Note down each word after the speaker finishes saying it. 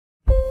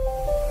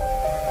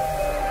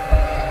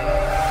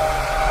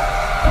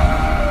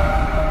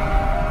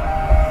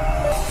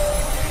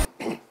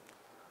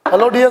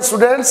Hello dear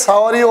students,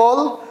 how are you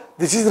all?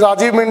 This is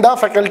Rajiv Minda,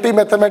 Faculty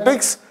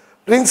Mathematics,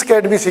 Prince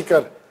Academy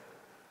Seeker.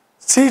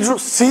 See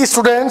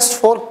students,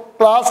 for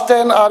class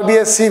 10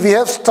 RBSE we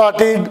have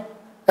started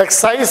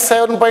exercise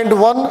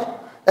 7.1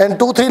 and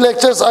 2-3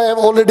 lectures I have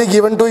already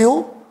given to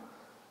you.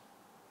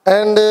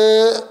 And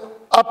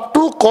up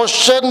to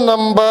question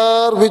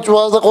number, which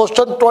was the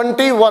question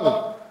 21.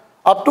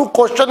 Up to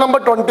question number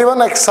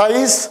 21,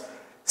 exercise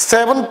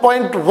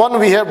 7.1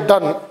 we have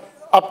done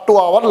up to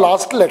our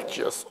last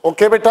lectures.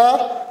 Okay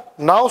beta,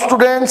 now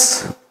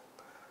students,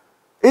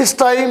 it's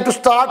time to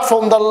start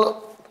from the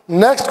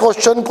next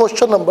question,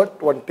 question number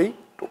 22.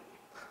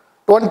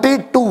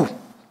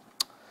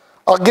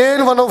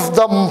 Again one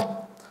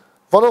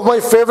of my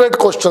favorite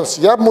questions.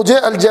 यार मुझे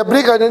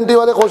algebraic identity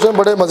वाले question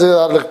बड़े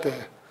मजेदार लगते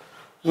हैं.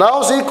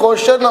 Now see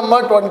question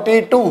number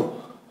 22.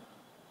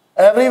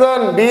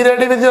 Everyone be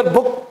ready with your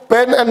book,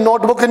 pen and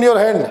notebook in your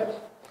hand.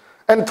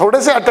 And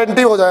थोड़े से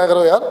attentive हो जाया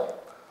करो यार.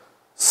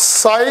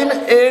 Sin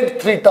 8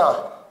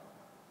 theta.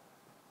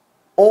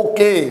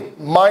 Okay.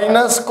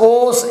 Minus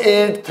cos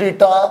 8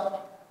 theta.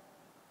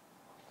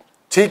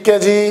 ठीक है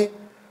जी.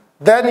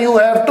 Then you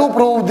have to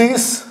prove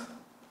this.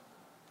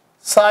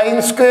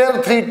 Sin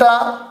square theta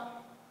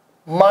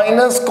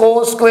minus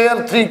cos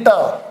square theta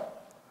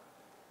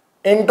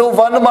into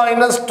 1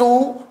 minus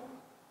 2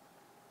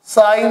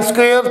 sin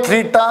square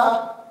theta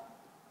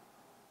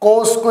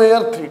cos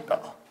square theta.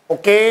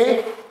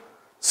 Okay.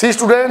 See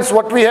students,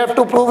 what we have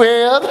to prove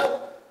here?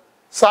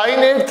 Sin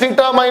 8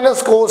 theta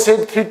minus cos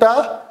 8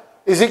 theta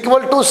is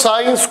equal to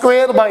sin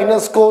square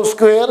minus cos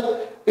square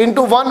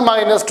into 1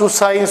 minus 2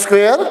 sin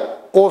square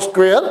cos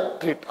square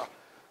theta.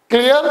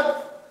 Clear?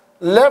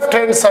 Left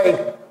hand side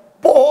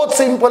बहुत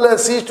simple है.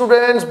 सी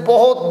students,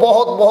 बहुत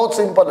बहुत बहुत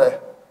simple है.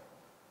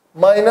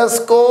 Minus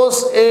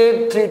cos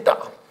 8 theta.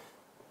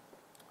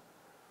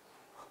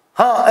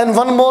 हाँ, and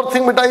one more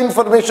thing बेटा,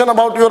 information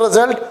about your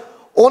result.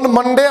 On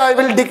Monday I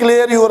will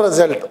declare your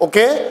result.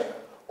 Okay,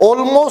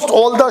 almost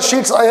all the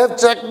sheets I have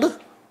checked.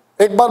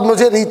 एक बार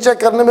मुझे रीचेक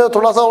करने में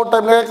थोड़ा सा और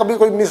टाइम लगेगा. कभी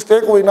कोई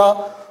मिस्टेक हुई ना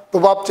तो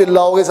आप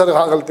चिल्लाओगे सर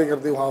हाँ गलती कर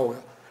दी, वहाँ हो गया.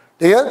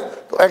 ठीक है,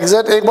 तो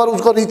एग्जैक्ट एक बार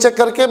उसको रीचेक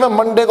करके मैं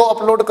मंडे को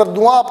अपलोड कर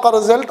दूंगा. आपका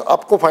रिजल्ट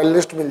आपको फाइल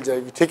लिस्ट मिल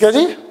जाएगी. ठीक है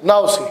जी.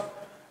 नाउ सी,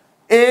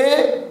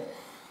 ए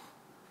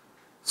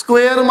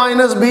स्क्वायर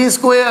माइनस बी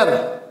स्क्वायर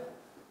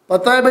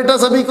पता है बेटा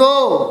सभी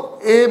को.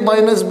 ए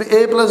माइनस बी,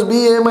 ए प्लस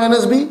बी, ए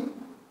minus B.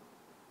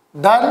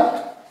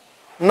 Done.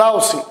 Now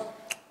see,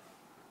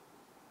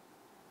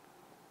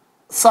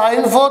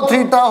 sign 4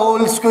 theta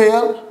whole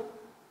square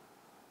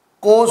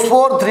कोस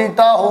 4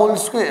 थीटा होल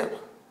स्क्वायर.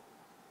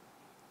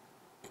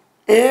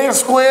 ए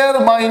स्क्वायर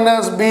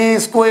माइनस बी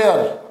स्क्वायर,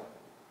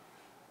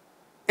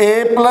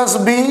 ए प्लस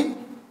बी,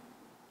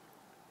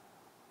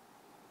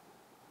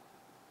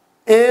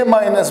 ए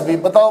minus B.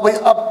 बताओ भाई,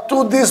 अप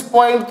टू दिस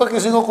पॉइंट तो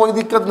किसी को कोई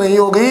दिक्कत नहीं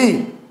होगी.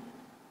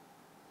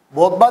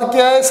 बहुत बार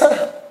क्या है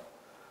sir.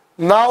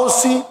 Now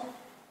see,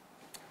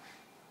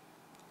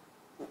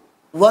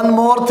 one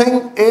more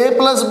thing, ए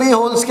प्लस बी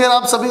होल स्क्वायर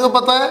आप सभी को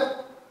पता है.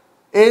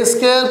 ए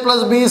square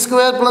plus B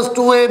square plus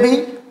 2ab.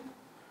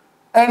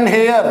 And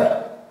hair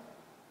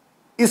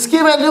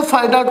इसकी वैल्यू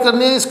फाइंड आउट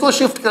करनी है. इसको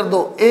शिफ्ट कर दो.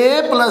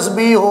 a plus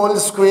B whole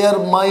square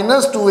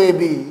minus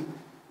 2ab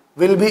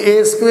will be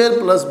A square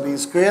plus B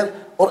square.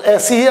 और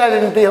ऐसी ही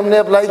आइडेंटिटी हमने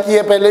अप्लाई की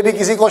है पहले भी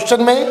किसी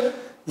क्वेश्चन में.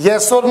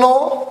 यस और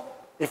no?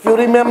 If you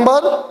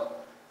remember,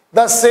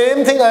 the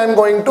same thing I am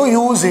going to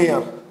use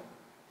here.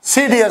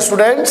 C dear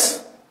students,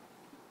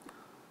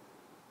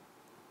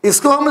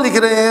 इसको हम लिख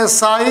रहे हैं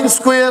sine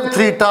square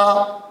theta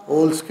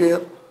whole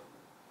square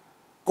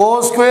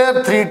cos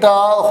square theta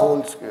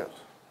whole square.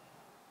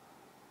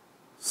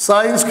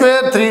 Sine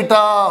square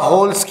theta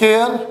whole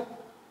square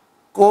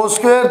cos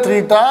square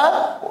theta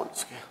whole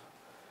square.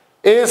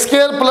 ए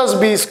square plus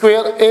B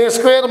square, ए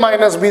square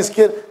minus B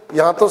square.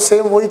 यहां तो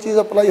same वही चीज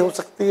apply हो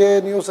सकती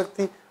है, नहीं हो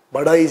सकती?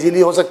 बड़ा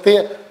इजीली हो सकती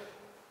है.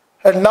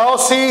 And now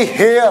see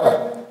here,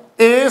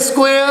 A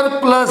square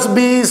plus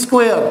B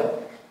square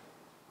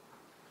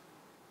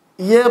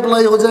ये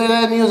अप्लाई हो जाएगा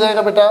या नहीं हो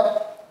जाएगा बेटा?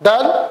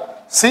 डन.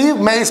 सी,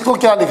 मैं इसको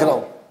क्या लिख रहा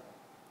हूं,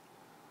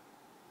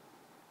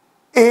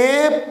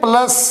 ए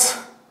plus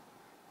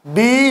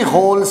B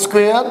whole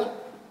square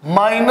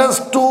minus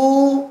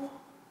 2ab.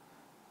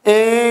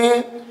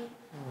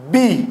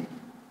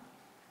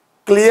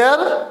 Clear?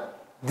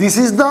 This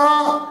is the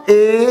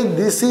a,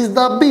 this is the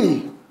b.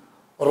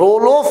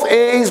 Role of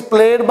a is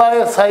played by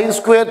sin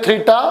square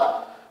theta,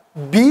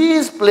 b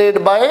is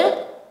played by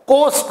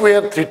cos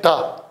square theta.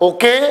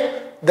 Okay,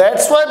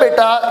 that's why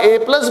beta a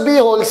plus b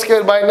whole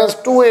square minus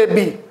 2ab,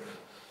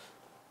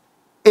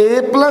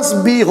 a plus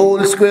b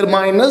whole square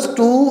minus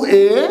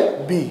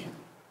 2ab.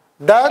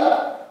 Done.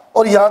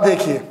 और यहां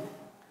देखिए,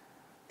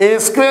 ए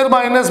square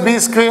minus B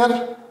square,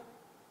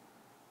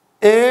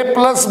 A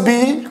plus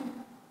B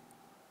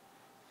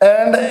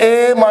and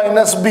A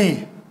minus B,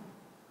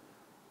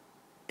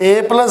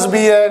 A plus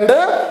B and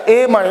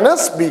A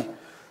minus B.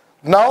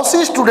 Now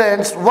see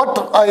students,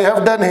 what I have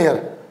done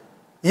here.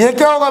 ये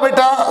क्या होगा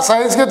बेटा?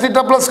 Sine square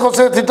theta plus cos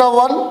theta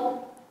 1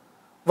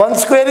 1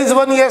 square is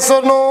 1, yes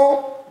or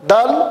no?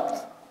 Done.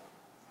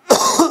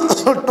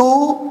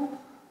 2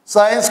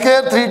 sin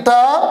square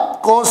theta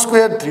cos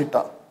square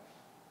theta.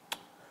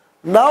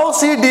 Now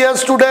see dear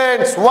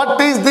students,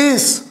 what is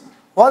this?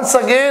 Once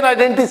again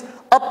identities.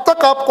 अब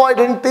तक आपको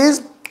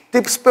identities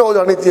tips पे हो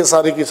जानी चाहिए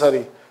सारी की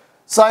सारी.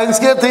 Sine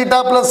square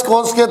theta plus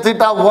cos square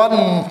theta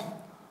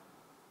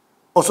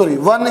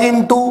 1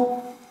 into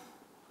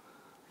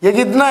ये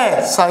कितना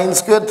है? Sine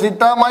square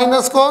theta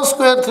minus cos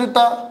square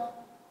theta.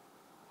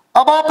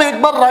 अब आप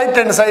एक बार राइट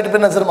हैंड साइड पे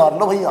नजर मार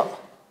लो भैया.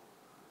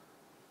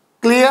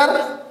 Clear?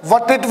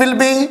 What it will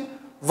be?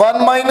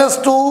 1 minus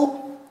 2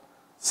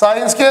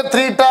 sine square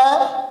theta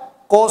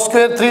cos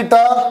square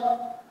theta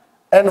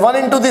and 1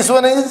 into this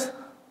one is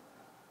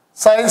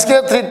sin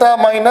square theta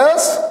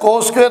minus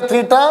cos square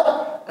theta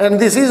and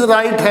this is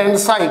right hand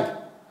side.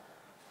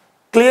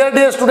 Clear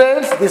dear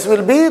students? This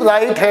will be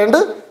right hand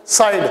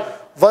side.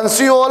 Once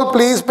you all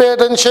please pay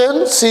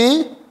attention,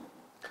 see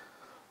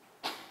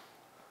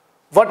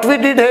what we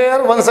did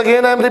here. Once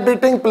again I am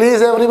repeating,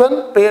 please everyone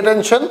pay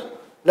attention.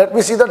 Let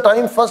me see the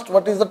time first.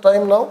 What is the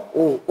time now?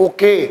 Oh,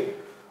 okay.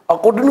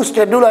 According to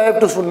schedule I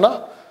have to sunna.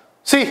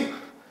 See,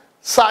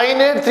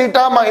 sin 8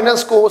 theta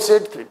minus cos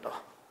 8 theta.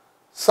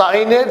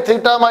 Sin 8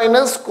 theta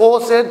minus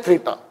cos 8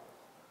 theta.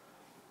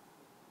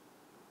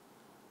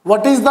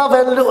 What is the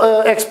value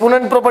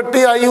exponent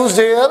property I used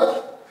here?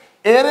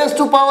 A raised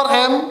to power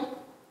m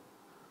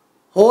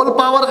whole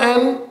power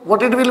n.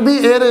 What it will be?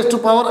 A raised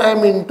to power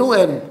m into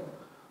n.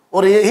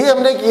 और यही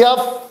हमने किया.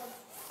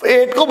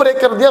 8 को break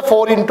कर दिया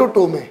 4 into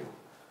 2 में.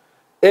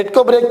 8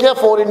 को break किया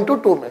 4 into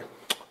 2 में.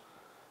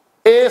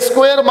 A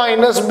square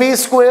minus b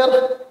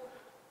square.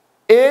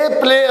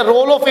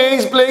 Role of A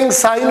is playing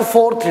sin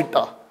 4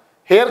 theta.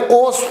 Here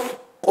cos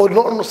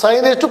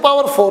sin raised to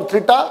power 4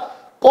 theta,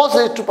 cos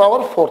raised to power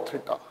 4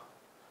 theta.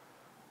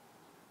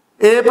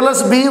 A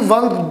plus B,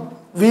 1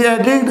 we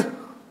added,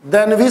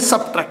 then we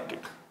subtracted.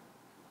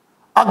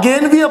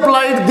 Again we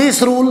applied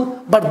this rule,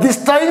 but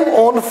this time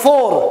on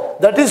 4.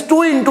 That is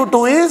 2 into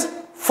 2 is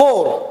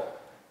 4.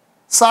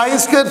 Sin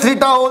square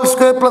theta whole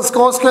square plus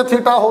cos square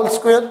theta whole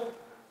square.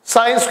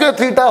 Sin square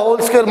theta whole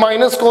square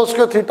minus cos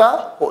square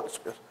theta whole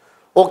square.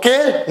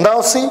 Okay, now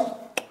see,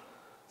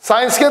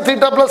 sin square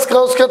theta plus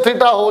cos square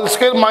theta whole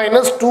square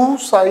minus 2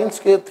 sin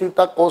square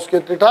theta cos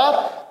square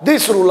theta.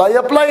 This rule I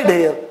applied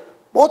here.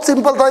 बहुत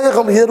simple था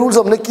ये rules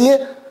हमने किए.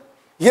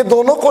 ये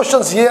दोनों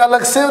questions ये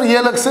अलग से और ये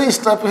अलग से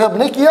इस टाइप पे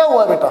हमने किया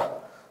हुआ है बेटा.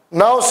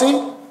 Now see,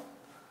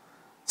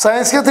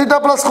 sin square theta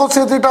plus cos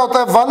square theta होता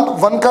है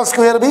 1 का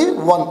स्क्वायर भी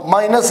 1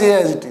 माइनस ये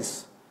एज इट इज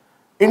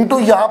इंटू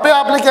यहाँ पे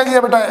आपने क्या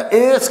किया बेटा?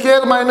 ए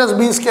स्क्वायर माइनस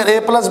बी स्क्वायर, ए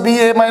प्लस बी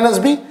ए माइनस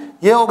बी,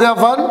 ये हो गया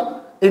 1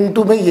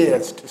 इंटू में ये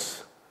एज इट इज.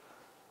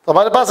 तो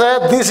हमारे पास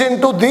है दिस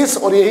इंटू दिस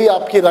और यही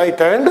आपकी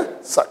राइट हैंड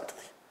साइड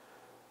थी.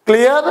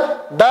 Clear?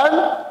 Done.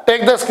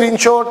 Take the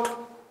screenshot.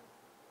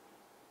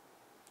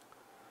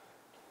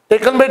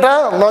 Taken बेटा.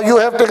 Now you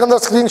have taken the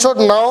screenshot.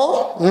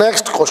 Now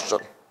next question.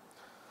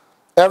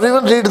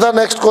 Everyone read the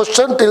next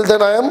question. Till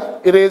then I am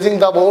erasing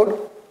the board.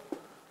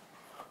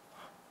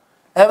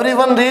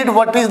 Everyone read.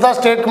 What is the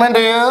statement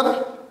here?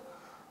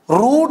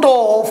 Root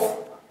of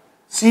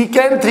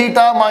secant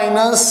theta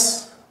minus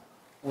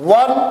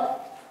 1,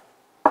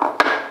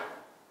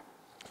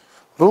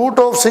 root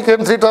of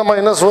secant theta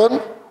minus 1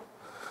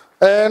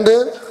 and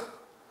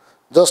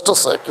just a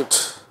second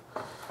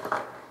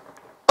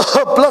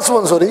plus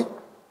 1 sorry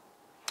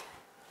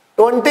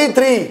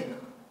 23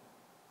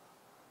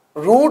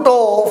 root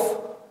of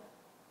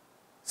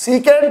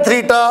secant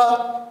theta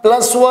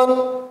plus 1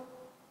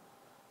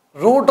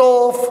 root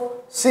of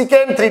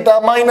secant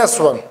theta minus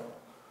 1.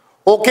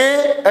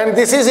 Okay, and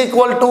this is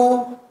equal to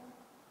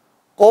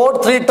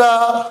cot theta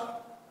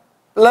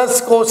plus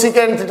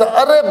cosecant theta.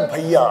 अरे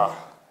भैया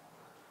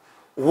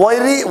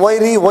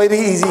very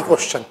easy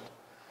question.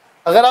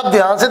 अगर आप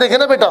ध्यान से देखें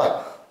ना बेटा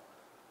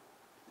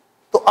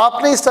तो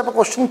आपने इस टाइप का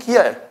क्वेश्चन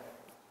किया है.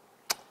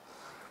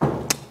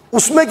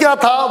 उसमें क्या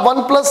था?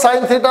 1 plus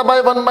sine theta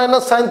by 1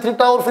 minus sine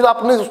theta और फिर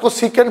आपने उसको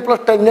सीकेंट प्लस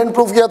टेंजेंट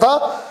प्रूव किया था.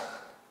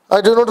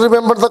 I do not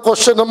remember the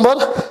question number,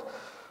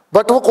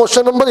 but वो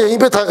क्वेश्चन नंबर यहीं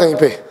पे था कहीं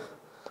पे,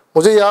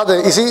 मुझे याद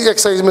है इसी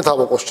एक्सरसाइज में था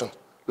वो question.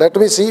 Let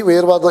me C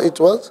where was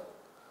it was.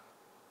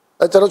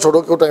 चलो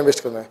छोड़ो, क्यों टाइम वेस्ट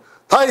करना है.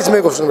 था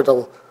इसमें क्वेश्चन बेटा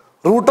वो.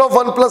 Root of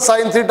 1 plus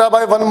sine theta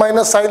by 1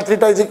 minus sine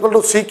theta is equal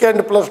to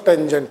secant plus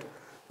tangent.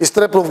 इस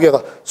तरह प्रूव किया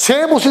था.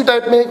 सेम उसी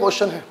टाइप में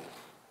क्वेश्चन है.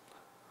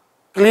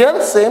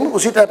 क्लियर? सेम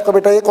उसी टाइप का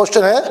बेटा ये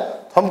क्वेश्चन है.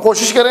 हम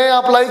कोशिश करें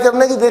अप्लाई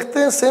करने की, देखते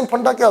हैं सेम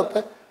फंडा क्या होता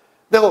है.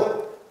 देखो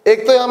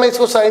एक तो यहाँ मैं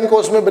इसको साइन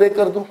कोस में ब्रेक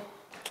कर दूं,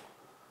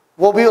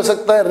 वो भी हो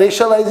सकता है,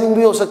 रेशलाइजिंग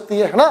भी हो सकती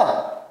है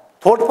ना.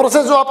 थॉट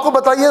प्रोसेस जो आपको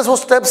बताइए वो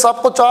स्टेप्स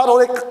आपको 4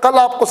 और एक कल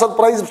आपको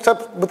सरप्राइज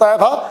स्टेप बताया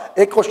था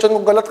एक क्वेश्चन को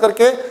गलत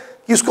करके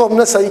कि इसको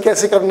हमने सही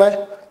कैसे करना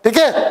है. ठीक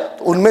है,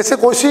 तो उनमें से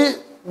कोई सी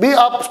भी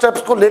आप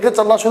स्टेप्स को लेके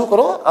चलना शुरू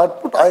करो,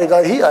 आउटपुट आएगा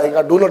ही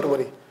आएगा. Do not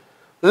worry.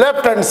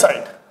 Left hand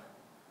side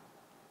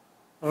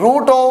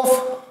root of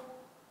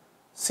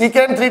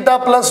secant theta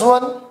plus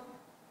 1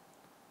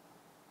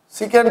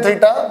 secant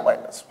theta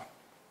minus 1.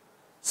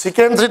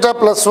 secant theta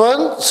plus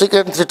 1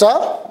 secant theta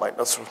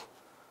minus 1।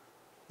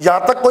 यहां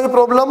तक कोई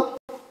प्रॉब्लम?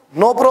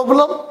 No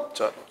problem.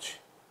 चलो जी,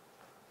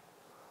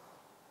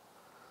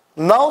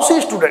 नाउ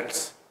सी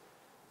स्टूडेंट्स,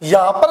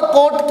 यहां पर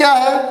कोट क्या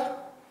है?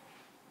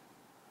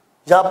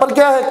 यहां पर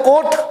क्या है?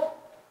 कोट।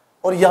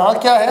 और यहां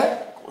क्या है?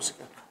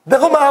 कोसेकेंट।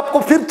 देखो मैं आपको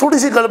फिर थोड़ी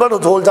सी गड़बड़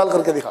झोल झाल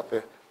करके दिखाते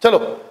हैं। चलो,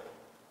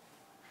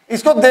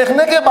 इसको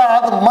देखने के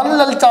बाद मन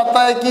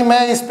ललचाता है कि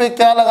मैं इस पे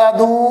क्या लगा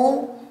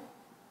दूं?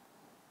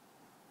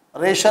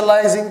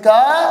 रेशनलाइजिंग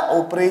का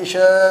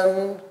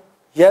ऑपरेशन।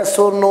 यस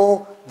और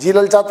नो? जी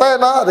ललचाता है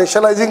ना,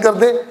 रेशनलाइजिंग कर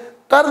दे।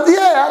 कर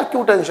दिया यार,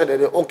 क्यों टेंशन ले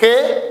रहे हो? Okay,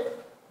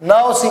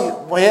 now see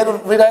where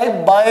we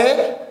write bye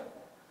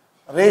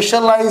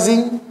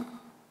rationalising,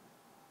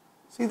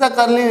 सीधा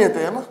कर ही लेते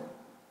हैं ना,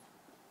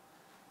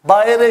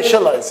 बाय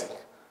रेशनलाइजिंग।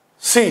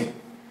 सी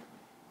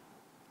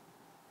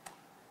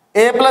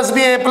ए प्लस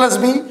बी, ए प्लस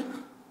बी,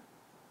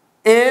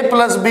 ए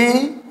प्लस बी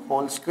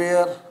होल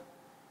स्क्वेयर,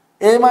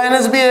 ए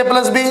माइनस बी, ए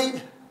प्लस बी,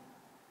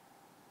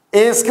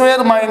 ए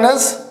square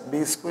minus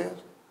B square.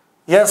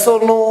 Yes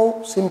और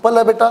नो? सिंपल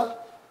है बेटा।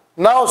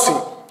 Now see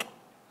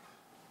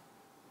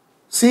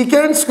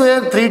secant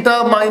square theta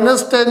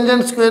minus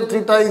tangent square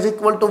theta is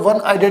equal to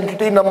 1,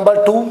 identity number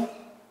 2।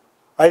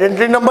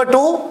 Identity number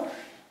 2,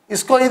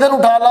 इसको इधर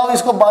उठा लाओ,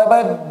 इसको bye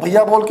bye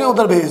भैया बोल के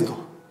उधर भेज दो।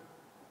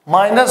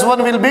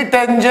 -1 will be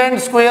tangent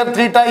square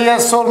theta.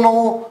 Yes और नो?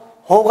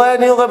 होगा या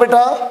नहीं होगा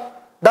बेटा?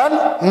 Done.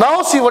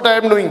 Now see what I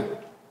am doing.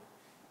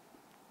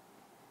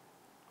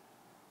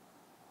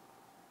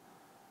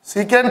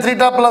 secant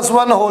theta plus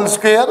 1 whole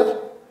square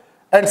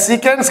and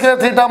secant square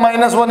theta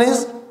minus 1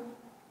 is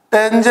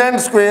tangent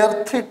square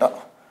theta.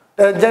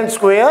 Tangent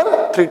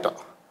square theta.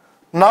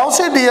 Now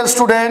say dear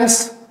students,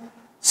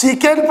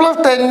 secant plus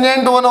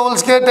tangent 1 whole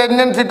square,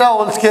 tangent theta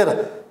whole square।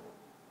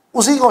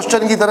 उसी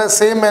question की तरह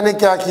same मैंने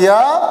क्या किया,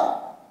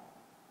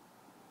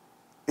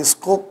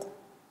 इसको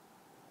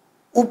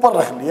ऊपर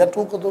रख लिया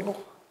 2 को दोनों।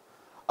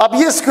 अब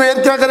ये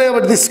स्क्वायर क्या करेगा?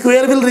 But this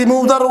square will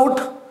remove the root.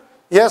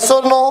 Yes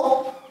और no?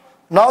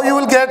 Now you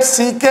will get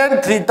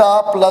secant theta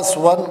plus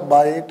 1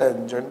 by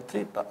tangent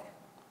theta।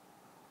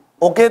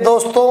 Okay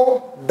दोस्तों,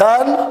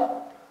 done.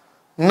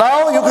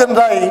 Now you can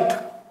write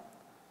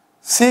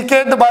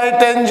secant by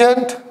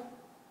tangent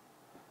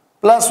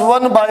plus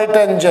 1 by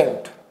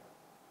tangent।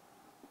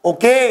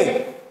 Okay,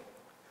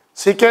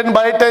 secant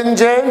by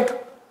tangent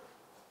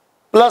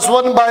plus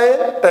 1 by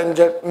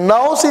tangent।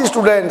 Now see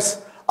students,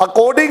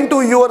 according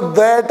to your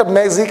that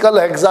magical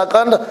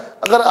hexagon,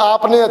 अगर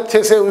आपने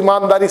अच्छे से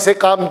ईमानदारी से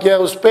काम किया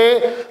उस पे,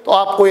 तो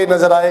आपको ये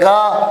नजर आएगा,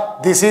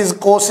 this is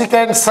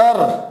cosecant sir,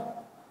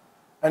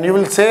 and you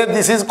will say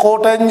this is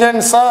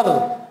cotangent sir,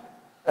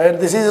 and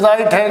this is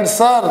right hand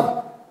sir,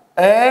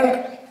 and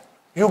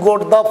you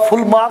got the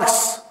full marks,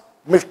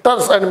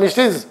 misters and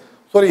misses,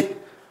 sorry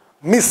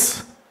miss।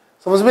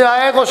 समझ में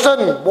आया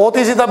क्वेश्चन? बहुत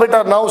ही सीधा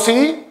बेटा। Now see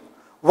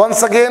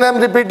once again I am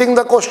repeating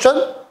the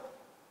question।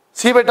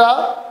 see बेटा,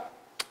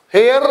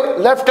 here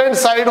left hand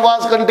side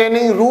was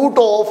containing root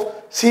of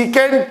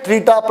secant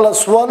theta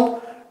plus 1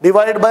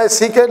 divided by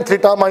secant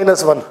theta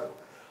minus 1।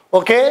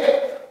 okay,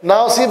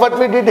 now see what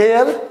we did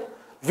here,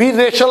 we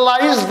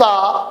rationalize the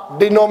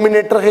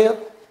denominator here।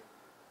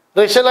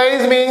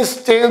 rationalize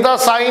means change the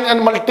sign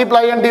and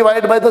multiply and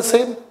divide by the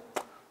same।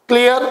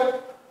 clear?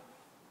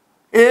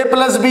 a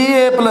plus b,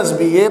 a plus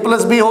b, a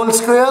plus b whole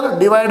square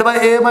divided by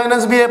a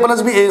minus b, a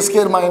plus b, a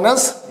square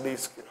minus b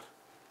square।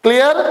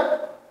 clear?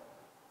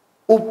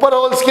 ऊपर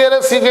whole square है,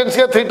 secant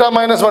square theta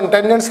minus 1,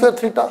 tangent square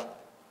theta.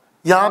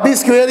 यहां भी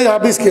square, यहां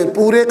भी square,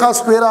 पूरे का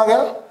square आ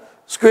गया।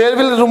 Square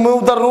will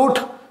remove the root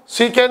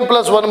secant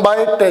plus 1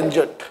 bye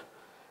tangent.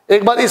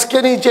 एक बार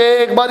इसके नीचे,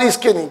 एक बार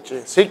इसके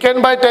नीचे,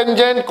 secant bye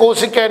tangent,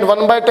 cosecant,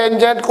 1 bye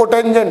tangent,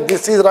 cotangent,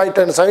 this is right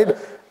hand side,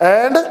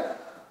 and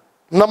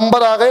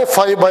number आ गए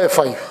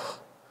 5/5।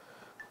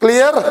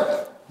 Clear?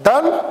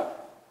 Done.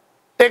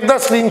 Take the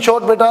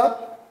screenshot बेटा।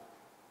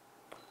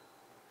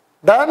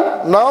 डन।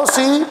 नाउ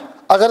सी,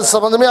 अगर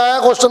समझ में आया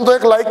क्वेश्चन तो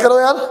एक लाइक करो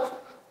यार।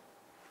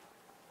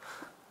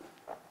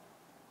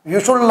 You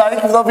should like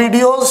the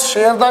videos,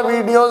 share the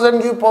videos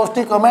and give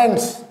positive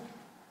comments.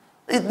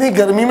 इतनी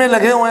गर्मी में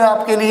लगे हुए हैं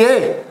आपके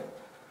लिए।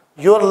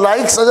 Your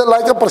likes are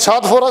like a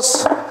Prasad for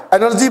us,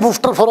 energy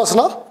booster for us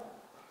ना।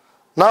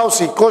 Now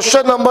see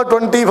question number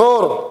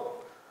 24।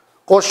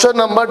 Question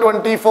number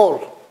 24,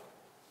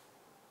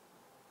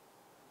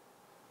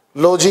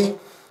 लो जी,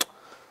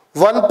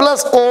 1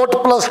 प्लस कोट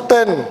प्लस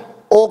 10।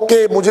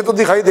 ओके, मुझे तो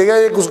दिखाई देगा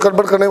ये कुछ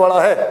गड़बड़ करने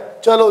वाला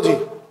है। चलो जी,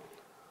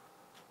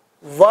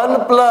 1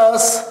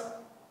 plus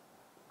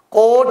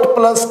coat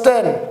plus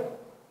 10,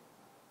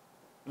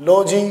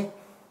 low ji,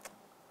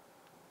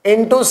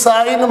 into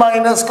sine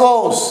minus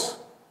cos,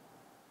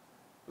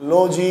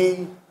 low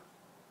ji,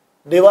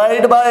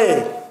 divide by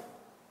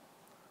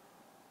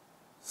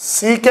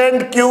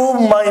secant cube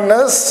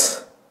minus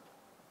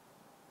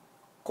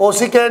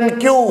cosecant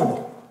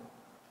cube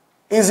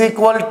is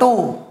equal to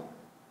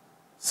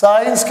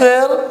sine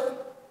square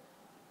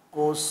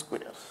cos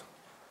square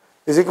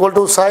is equal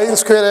to sine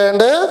square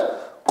and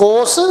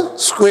cos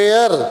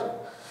square.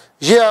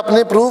 ये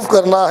आपने prove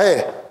करना है।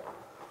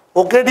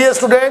 Okay dear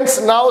students,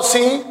 now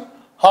see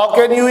how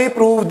can you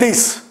prove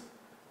this.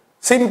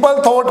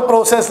 Simple thought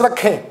process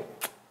रखें।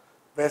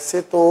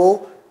 वैसे तो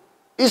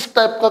इस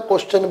type का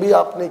question भी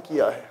आपने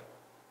किया है,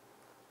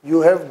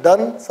 you have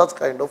done such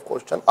kind of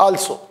question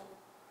also.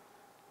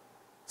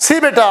 सी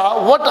बेटा,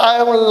 what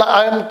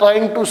I am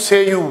trying to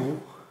से यू,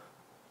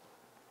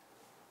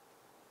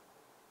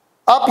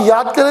 आप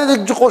याद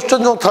करें जो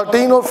क्वेश्चन जो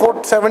 13 और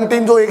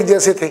 17 जो एक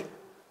जैसे थे,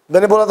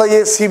 मैंने बोला था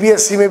ये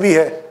CBSE में भी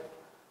है।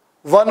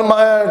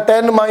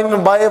 10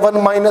 bye 1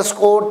 minus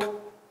cot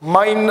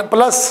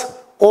plus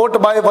coat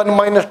bye 1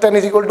 minus 10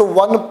 is equal to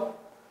 1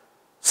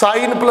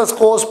 sign plus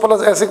cos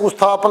plus ऐसे कुछ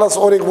था, प्लस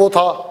और एक वो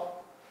था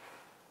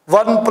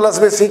 1 प्लस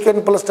में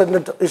second plus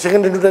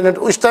second into ten,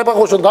 इस टाइप का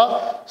क्वेश्चन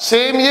था।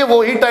 सेम ये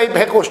वही टाइप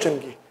है क्वेश्चन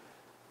की।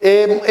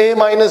 a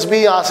माइनस बी,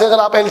 यहाँ से अगर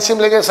आप एलसीएम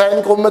लेके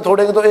साइन को में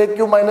तोड़ेंगे तो a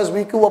Q minus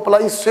B Q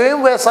apply,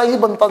 same वैसा ही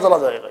बनता चला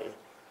जाएगा ये।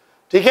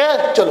 ठीक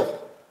है, चलो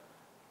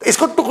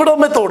इसको टुकड़ों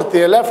में तोड़ते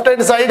हैं। लेफ्ट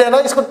हैंड साइड है ना,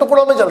 इसको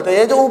टुकड़ों में चलते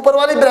हैं। जो ऊपर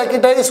वाली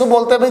ब्रैकेट है इसको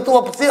बोलते हैं भाई तू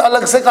अपनी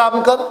अलग से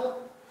काम कर,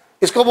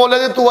 इसको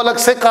बोलेंगे तू अलग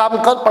से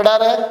काम कर, पढ़ा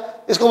रहे,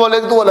 इसको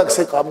बोलेंगे तू अलग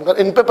से काम कर।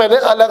 इन पे पहले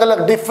अलग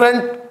अलग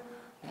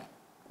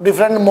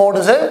डिफरेंट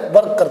मोड से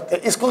वर्क करते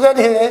हैं। इसको क्या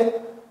लिखेंगे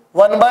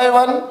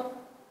 1/1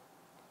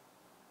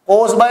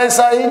 कोस by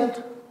sine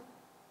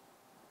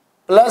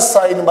plus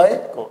sign by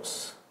cos.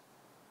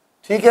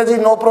 ठीक है जी,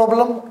 नो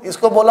प्रॉब्लम।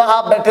 इसको बोला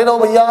आप बैठे रहो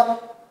भैया,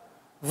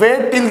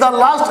 wait till the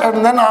last and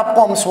then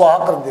आपको हम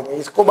स्वाहा कर देंगे,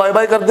 इसको बाय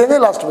बाय कर देंगे,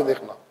 लास्ट में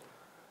देखना।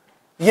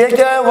 ये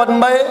क्या है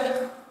 1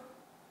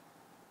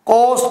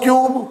 cos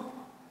cube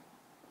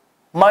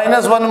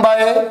minus 1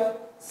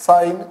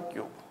 sine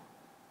cube.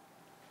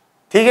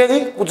 ठीक है जी,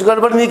 कुछ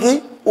गड़बड़ नहीं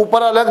की,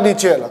 ऊपर अलग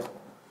नीचे अलग।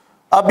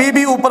 अभी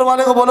भी ऊपर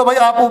वाले को बोलो भाई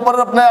आप ऊपर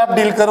अपने आप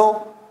डील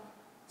करो,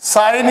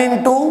 साइन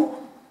इंटू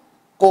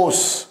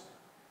कोस।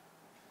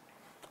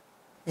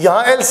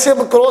 यहां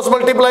एलसीएम क्रॉस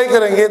मल्टीप्लाई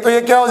करेंगे तो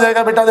ये क्या हो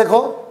जाएगा बेटा,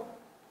 देखो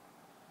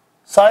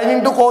साइन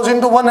इंटू कोस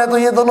इंटू 1 है तो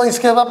ये दोनों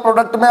इसके बाद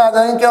प्रोडक्ट में आ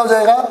जाएंगे, क्या हो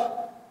जाएगा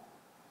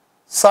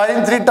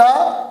sine theta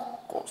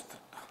cos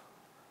theta.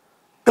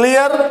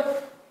 Clear?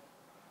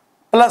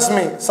 Plus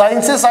में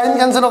साइन से साइन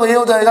कैंसिल होगा, ये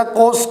हो जाएगा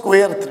कोस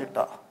स्क्वायर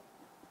थीटा,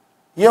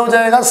 ये हो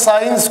जाएगा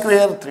साइन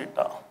स्क्वायर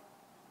थीटा।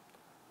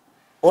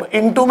 और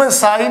इंटू में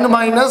साइन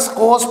माइनस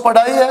कोस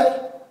पढ़ाई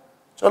है,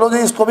 चलो जी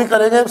इसको भी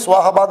करेंगे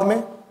स्वाहा बाद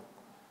में,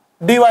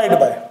 डिवाइड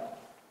बाय।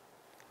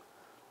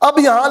 अब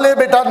यहां ले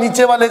बेटा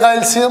नीचे वाले का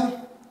LCM,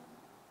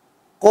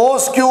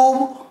 cos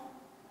cube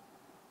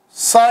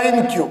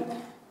sine cube,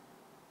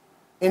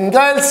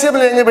 इनका एलसीएम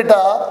लेंगे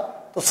बेटा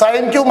तो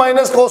sine cube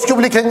minus cos cube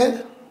लिखेंगे,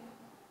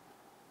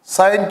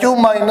 sine cube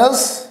minus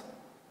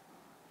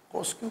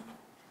cos cube.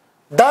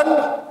 Done.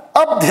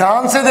 अब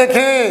ध्यान से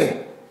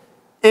देखें,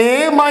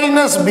 a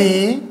minus B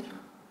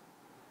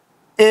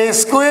A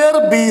square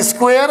B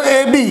square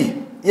A B,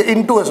 ये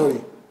इंटू है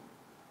sorry,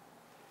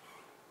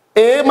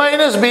 a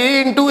minus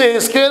B into A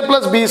square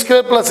plus B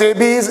square plus A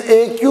B is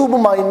a cube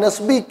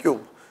minus B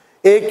cube.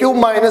 A cube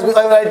minus B,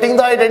 I am writing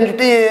the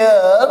identity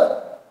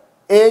here,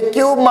 A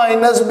cube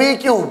minus B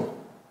cube,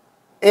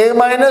 a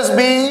minus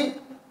B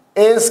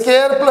A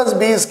square plus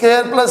B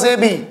square plus A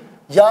B.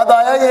 याद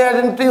आया ये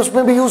identity,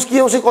 उसमें भी use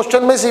किया उसी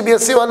question में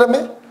CBSE वाले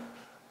में।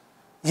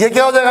 ये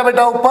क्या हो जाएगा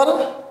बेटा ऊपर,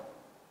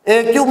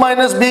 ए cube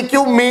minus B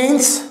cube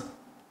means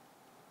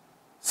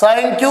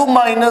sine cube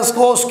minus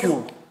cos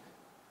cube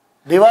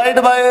divide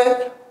by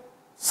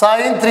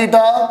sine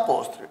theta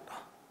cos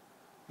theta,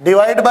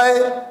 divide by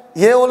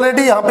ये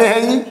ऑलरेडी यहां पे है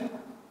ही,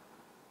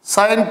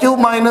 sine cube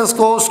minus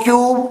cos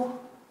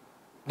cube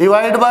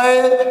divide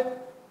by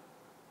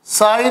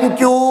sine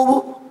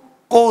cube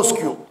cos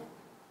cube.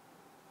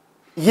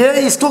 ये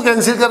इसको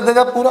कैंसिल कर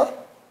देगा पूरा।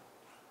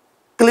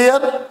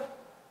 Clear?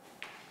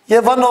 ये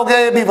 1 हो गया,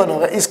 ये भी 1 हो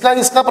गया, इसका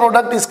इसका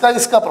प्रोडक्ट,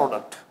 इसका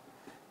प्रोडक्ट,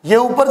 ये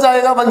ऊपर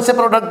जाएगा 1 से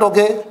प्रोडक्ट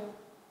होके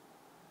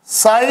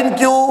साइन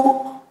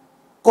क्यूब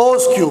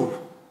कोस क्यूब,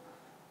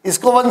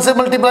 इसको 1 से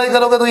मल्टीप्लाई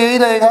करोगे तो यही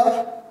रहेगा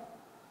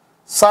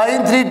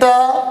साइन थीटा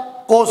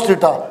कोस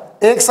थीटा।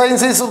 एक साइन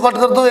से इसको कट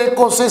कर दो, एक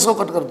कोस से इसको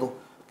कट कर दो,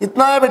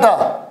 कितना है बेटा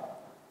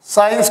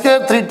sine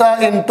square theta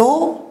into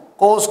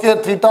cos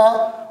square theta,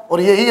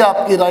 और यही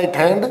आपकी राइट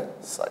हैंड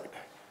साइड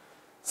है।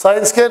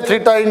 Sine square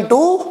theta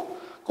into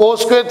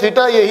cos square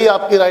theta, यही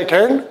आपकी राइट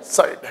हैंड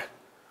साइड है।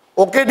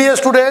 Okay dear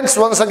students,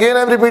 once again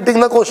I am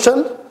repeating the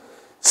question.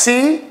 C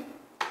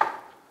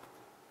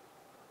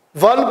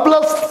 1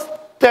 +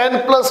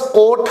 10 +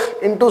 coat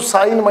into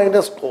sine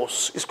minus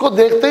cos, इसको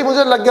देखते ही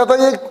मुझे लग गया था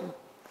ये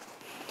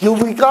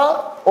क्यूबी का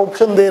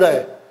ऑप्शन दे रहा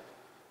है।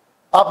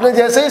 आपने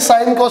जैसे ही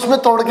साइन कोस में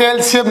तोड़ के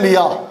एलसीएम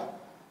लिया,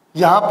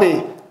 यहां पे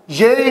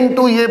ये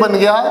इंटू ये बन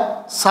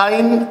गया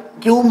sine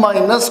cube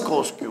minus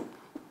cos cube,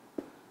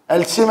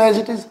 LCM as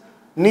it is.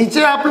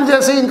 नीचे आपने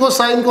जैसे इनको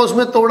साइन कोस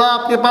में तोड़ा,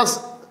 आपके पास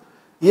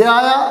ये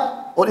आया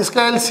और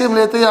इसका एलसीएम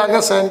लेते ही आ गया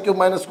sine cube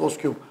minus cos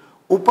cube.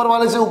 ऊपर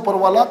वाले से ऊपर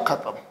वाला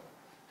खत्म।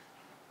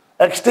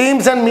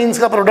 एक्सट्रीम्स एंड मीन्स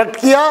का प्रोडक्ट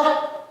किया,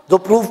 जो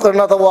प्रूव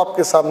करना था वो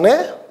आपके सामने।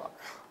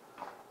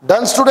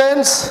 Done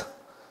students,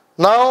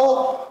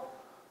 now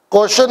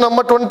question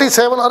number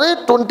 27, अरे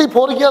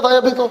 24 किया था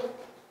अभी तो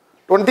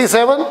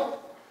 27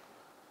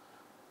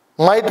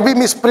 might be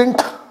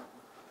misprint,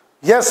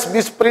 yes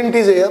misprint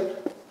is air,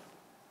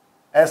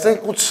 ऐसे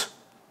कुछ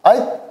I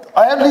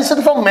have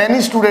listen from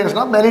many students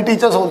ना, many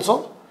teachers also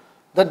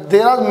that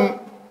there are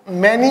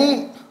many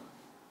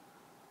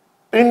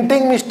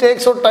printing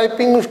mistakes और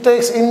typing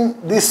mistakes in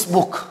this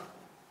book,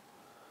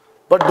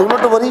 but do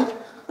not worry,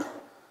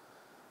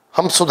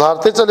 हम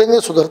सुधारते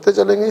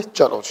चलेंगे।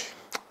 चलो जी,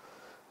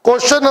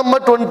 question number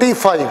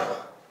 25,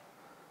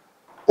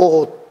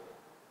 oh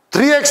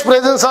 3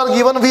 expressions are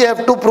given, we have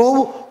to prove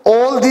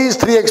all these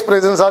 3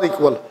 expressions are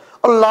equal,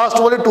 और last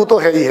वाले 2 तो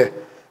है ही है,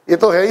 ये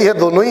तो है ही है,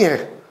 दोनों ही है।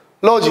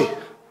 लो जी,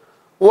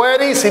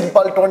 वेरी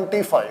सिंपल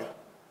 25।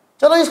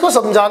 चलो इसको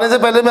समझाने से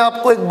पहले मैं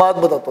आपको एक बात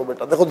बताता हूँ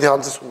बेटा, देखो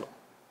ध्यान से सुनना।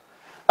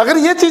 अगर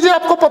ये चीजें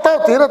आपको पता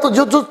होती है ना, तो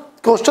जो जो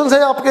क्वेश्चन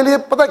है आपके लिए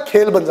पता है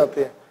खेल बन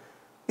जाते हैं।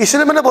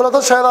 इसलिए मैंने बोला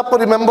था, शायद आपको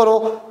रिमेंबर हो,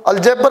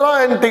 algebra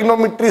and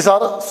trigonometry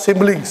are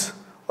siblings,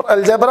 और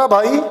अलजेब्रा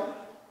भाई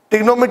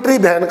ट्रिग्नोमेट्री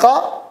बहन का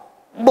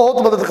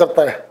बहुत मदद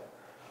करता है,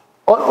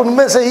 और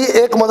उनमें से ही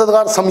एक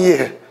मददगार सम ये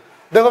है।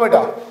 देखो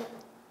बेटा,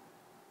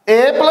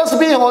 a plus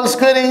B whole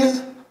square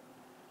is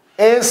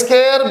a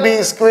square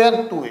B square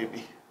 2ab,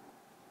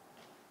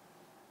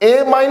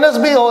 a minus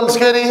B whole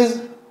square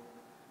is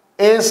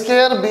a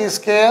square B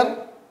square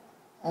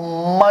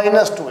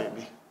minus 2ab।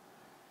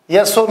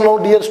 Yes और नो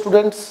डियर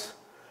स्टूडेंट्स?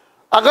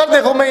 अगर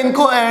देखो मैं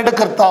इनको ऐड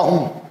करता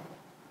हूं,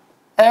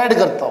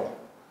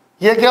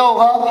 ये क्या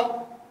होगा,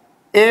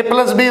 a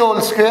plus B whole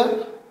square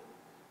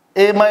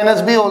a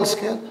minus B whole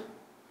square,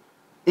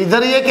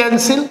 इधर ये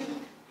cancel,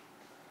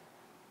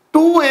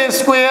 2a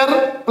square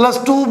plus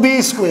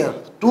 2b square,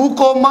 2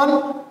 common,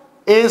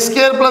 a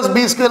square plus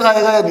b square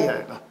आएगा या नहीं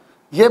आएगा?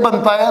 ये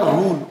बनता है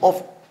रूल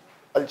ऑफ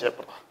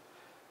अलजेब्रा।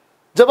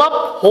 जब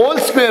आप whole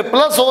square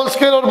plus whole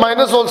square और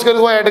माइनस होल स्क्वायर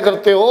को ऐड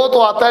करते हो तो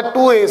आता है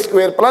 2a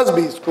square plus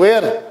b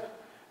square.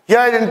 यह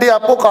आइडेंटिटी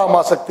आपको काम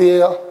आ सकती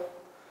है।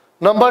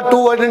 Number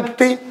 2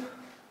 identity,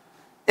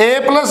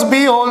 a plus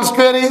B whole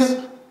square is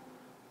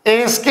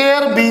a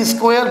square b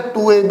square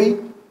 2ab,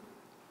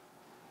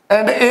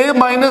 and a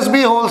minus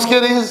B whole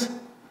square is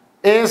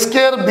a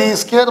square b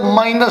square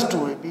minus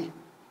 2ab।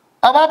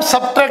 अब आप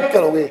subtract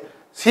करोगे,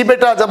 सी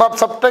बेटा जब आप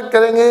सब्ट्रैक्ट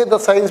करेंगे the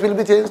science will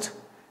be changed.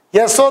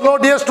 Yes और no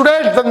dear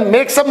student? Then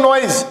make some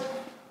noise,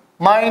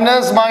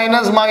 minus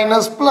minus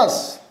minus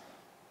plus,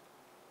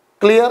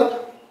 clear?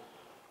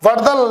 What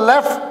the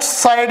left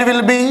side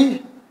will be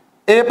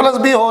a plus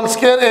b whole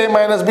square, a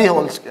minus b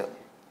whole square.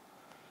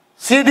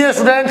 See dear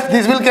students,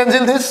 this will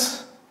cancel this,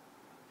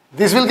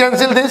 this will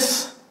cancel this,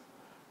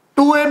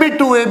 2ab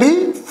 2ab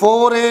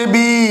 4ab,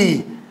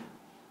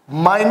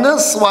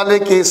 minus वाले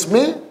case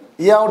में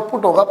ये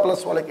output होगा,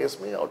 plus वाले case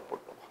में ये output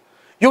होगा।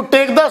 You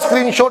take the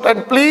screenshot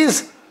and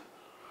please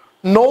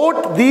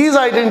note these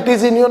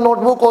identities in your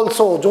notebook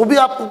also. जो भी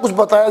आपको कुछ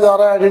बताया जा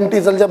रहा है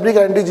आइडेंटिटीज, अलजेब्रिक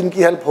आइडेंटिटीज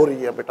जिनकी हेल्प हो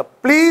रही है बेटा,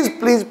 please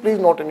please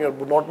please note in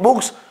your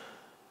notebooks,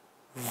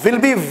 will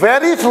be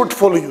very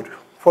fruitful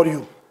for you.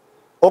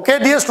 Okay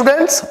dear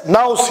students,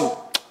 now see,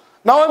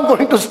 now I'm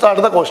going to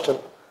start the question.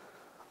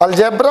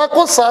 Algebra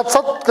को साथ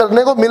साथ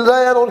करने को मिल रहा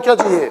है यार, और क्या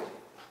चाहिए?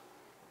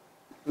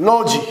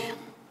 लो जी,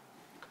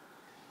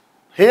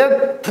 here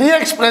 3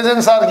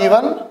 expressions are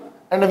given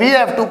and we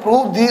have to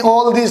prove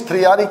all these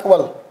 3 are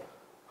equal.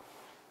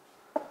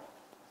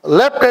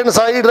 Left hand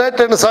side, right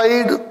hand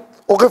side.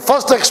 Okay,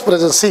 first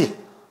expression, see,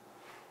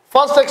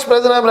 first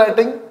expression I'm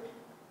writing.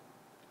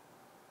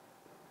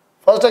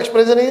 First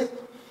expression is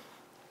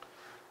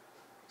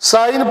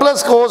sin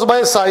plus cos by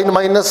sin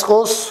minus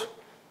cos,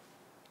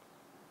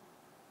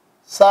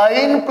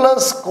 sin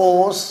plus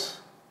cos,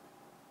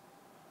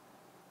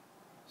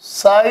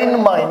 sin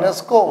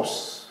minus cos,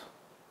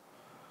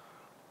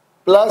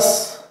 plus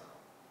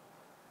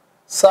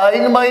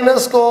sin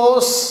minus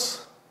cos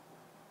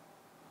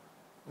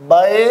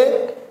by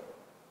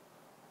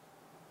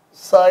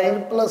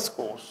sin plus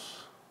cos।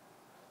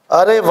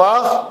 अरे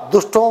वाह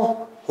दुष्टों,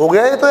 हो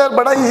गया ये तो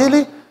यार बड़ा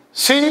easily.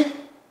 See,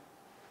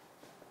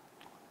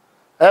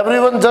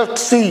 everyone just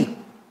see,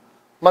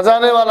 मजा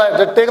आने वाला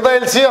है। Take the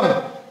LCM,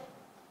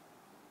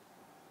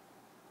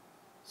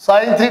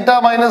 sin theta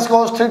minus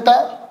cos theta,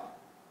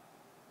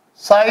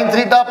 sin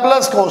theta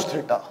plus cos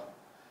theta,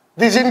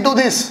 this into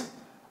this।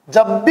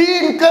 जब भी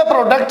इनका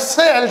प्रोडक्ट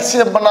से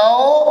LCM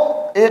बनाओ,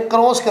 एक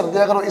क्रॉस कर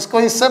दिया करो, इसको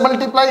इससे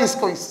मल्टीप्लाई,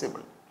 इसको इससे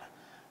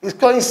मल्टीप्लाई,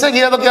 इसको इससे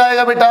किया तो क्या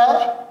आएगा बेटा?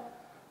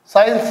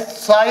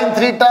 sin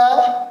theta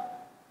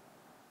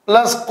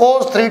plus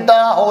cos theta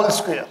whole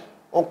square.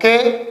 Okay,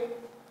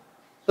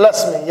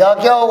 plus में यहां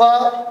क्या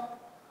होगा?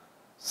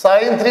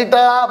 Sine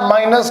theta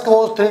minus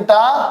cos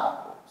theta.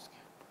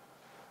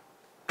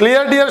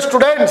 Clear dear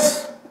students?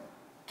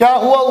 क्या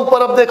हुआ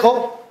ऊपर? अब देखो,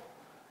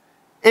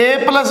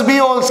 a plus B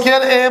whole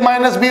square, a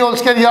minus B whole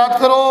square, याद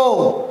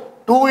करो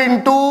 2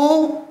 इंटू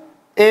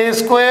ए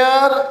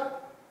स्क्वायर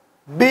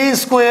बी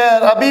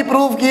स्क्वायर। अभी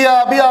प्रूव किया,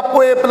 अभी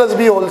आपको a plus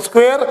B whole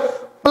square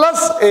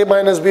plus a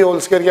minus B whole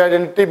square की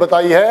आइडेंटिटी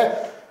बताई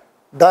है,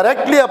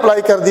 डायरेक्टली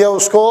अप्लाई कर दिया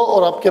उसको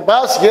और आपके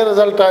पास ये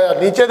रिजल्ट आया।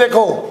 नीचे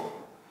देखो,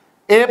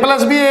 ए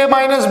plus B A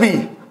minus B,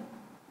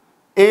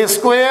 A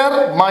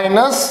square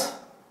minus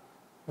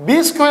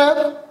B square,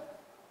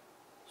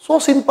 so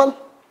simple.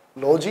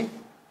 Low ji,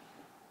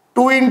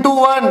 2 into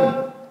 1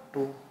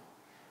 2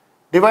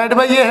 divide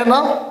by ये है ना,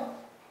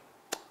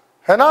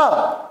 है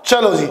ना।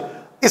 चलो जी,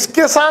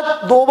 इसके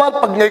साथ दो बार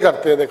पंगे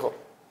करते हैं। देखो,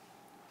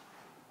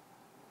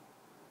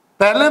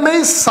 पहले मैं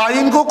इस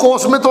साइन को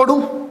कोस में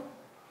तोड़ूं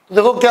तो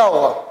देखो क्या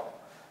होगा,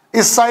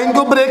 इस साइन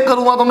को ब्रेक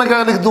करूंगा तो मैं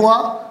क्या लिख दूंगा,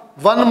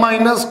 1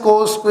 माइनस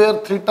कोस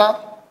स्क्वायर थीटा,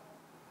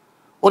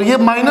 और ये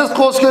माइनस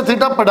कोस स्क्वायर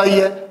थीटा पढ़ाई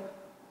है,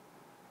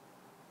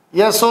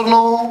 यस और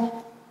नो।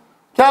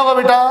 क्या होगा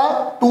बेटा,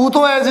 2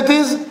 तो as it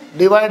is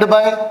divide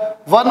by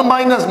 1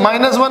 minus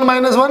minus 1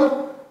 minus 1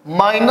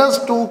 minus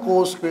 2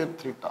 cos square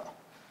theta.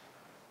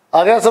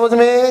 आ गया समझ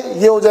में?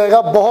 ये हो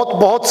जाएगा बहुत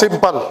बहुत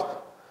सिंपल,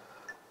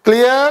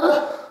 क्लियर।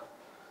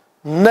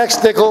 नेक्स्ट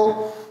देखो,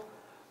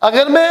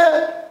 अगर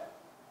मैं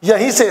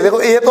यहीं से देखो,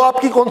 ए तो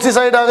आपकी कौन सी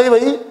साइड आ गई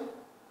भाई,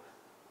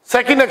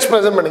 सेकंड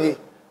एक्सप्रेशन बन गई,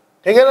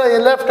 ठीक है ना। ये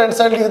लेफ्ट हैंड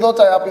साइड लिख दो,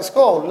 चाहे आप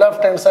इसको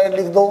लेफ्ट हैंड साइड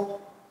लिख दो।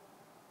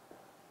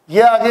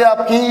 ये आ गई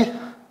आपकी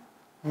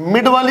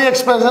मिड वाली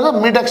एक्सप्रेशन है,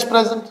 मिड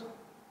एक्सप्रेशन,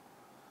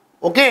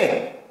 ओके।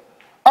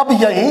 अब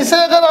यहीं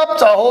से अगर आप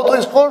चाहो तो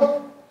इसको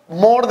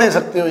मोड़ दे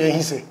सकते हो,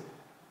 यहीं से,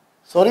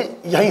 सॉरी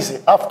यहीं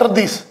से, आफ्टर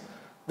दिस।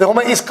 देखो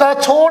मैं इसका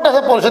छोटा सा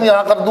पोर्शन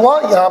यहां कर दूंगा,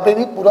 यहां पे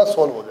भी पूरा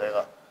सॉल्व हो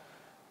जाएगा।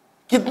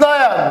 कितना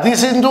आया,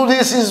 दिस इंटू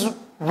दिस इज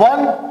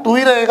 1 2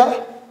 ही रहेगा।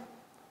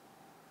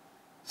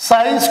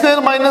 Sine square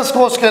minus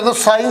cos square, तो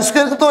साइन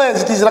स्क्वायर तो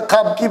एज इट इज रखा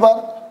अब की बार,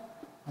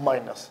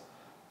 माइनस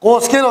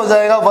कोस स्क्वायर हो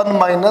जाएगा 1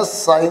 minus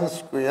sine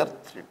square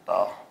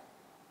theta.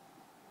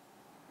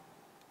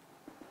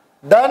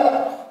 Done.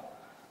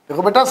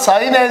 देखो बेटा,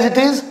 साइन एज इट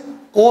इज,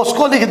 कोस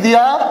को लिख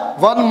दिया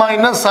 1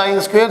 minus sine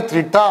square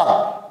theta,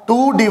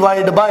 2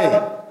 divide by,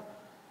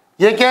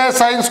 ये क्या है,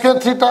 साइन स्क्वायर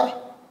थीटा।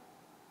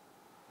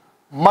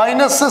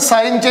 माइनस से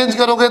साइन चेंज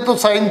करोगे तो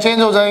साइन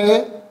चेंज हो जाएंगे,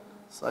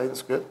 साइन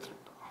स्क्वायर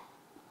थीटा।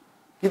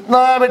 कितना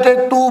है बेटे,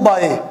 2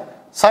 बाय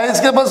साइन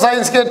के बाद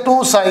sine square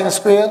 2 sine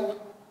square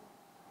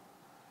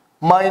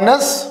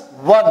minus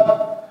 1।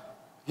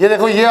 ये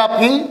देखो, ये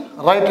आपकी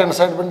राइट हैंड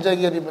साइड बन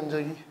जाएगी, यदि बन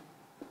जाएगी।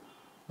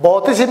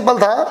 बहुत ही सिंपल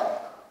था।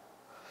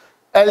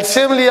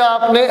 एलसीएम लिया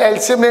आपने,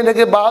 एलसीएम लेने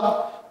के बाद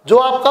जो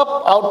आपका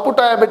आउटपुट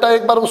आया बेटा,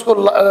 एक बार उसको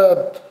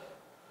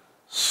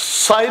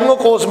साइन को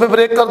कोस में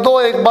ब्रेक कर दो,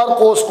 एक बार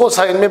कोस को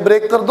साइन में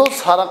ब्रेक कर दो,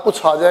 सारा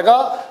कुछ आ जाएगा।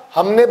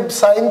 हमने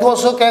साइन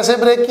कोस को कैसे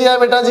ब्रेक किया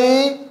बेटा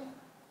जी,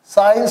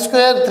 sine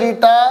square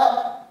theta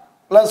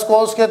plus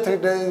cos के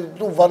थीटा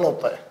इंटू 1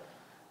 होता है।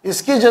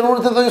 इसकी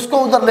जरूरत है तो इसको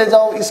उधर ले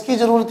जाओ, इसकी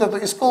जरूरत है तो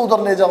इसको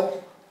उधर ले जाओ,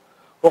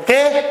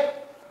 ओके।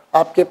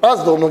 आपके पास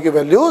दोनों की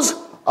वैल्यूज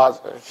आ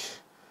जाएगी।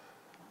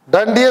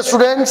 Done dear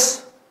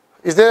students,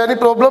 is there any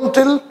problem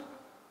till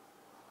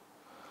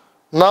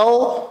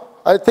now?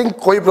 I think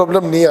कोई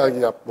प्रॉब्लम नहीं आ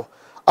गई, आपको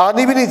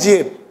आनी भी नहीं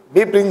चाहिए।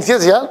 बी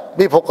प्रिंसियस यार,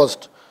 be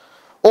focused,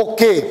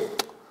 okay.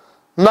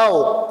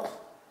 Now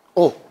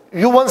O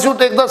you once you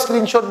take the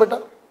screenshot बेटा,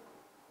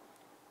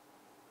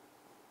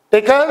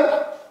 taken.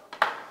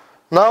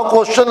 Now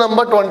question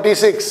number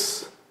 26,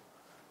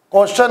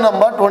 question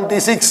number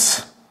 26,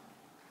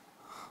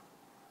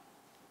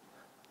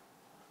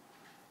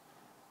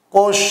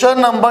 question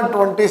number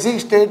 26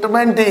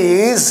 statement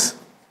is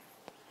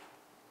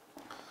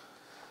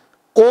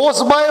cos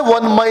by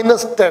 1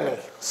 minus 10a.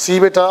 See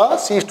beta,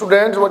 see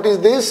students, what is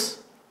this?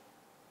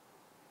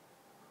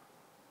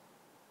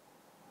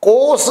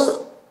 Cos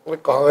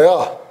कहाँ गया,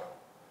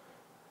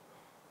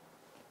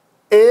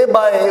 a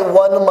by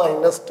 1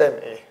 minus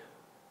 10a,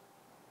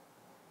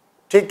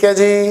 ठीक है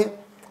जी,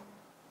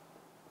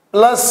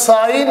 plus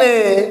sign a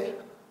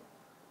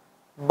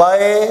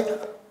by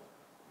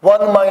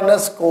 1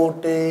 minus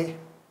cot a,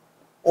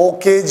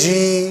 okay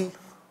ji,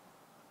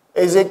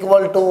 is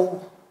equal to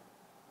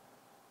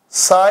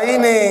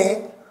sign A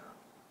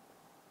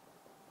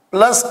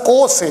plus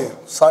cos A,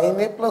 sign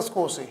A plus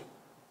cos A.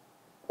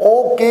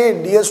 Okay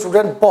dear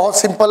student, बहुत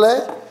simple है,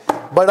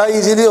 बड़ा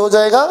easily हो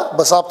जाएगा,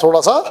 बस आप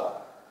थोड़ा सा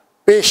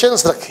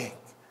पेशेंस रखें,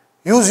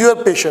 use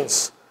your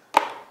patience.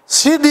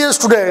 C dear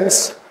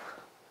students,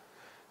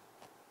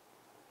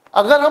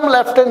 अगर हम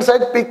लेफ्ट हैंड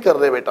साइड पिक कर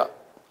रहे हैं बेटा,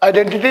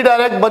 आइडेंटिटी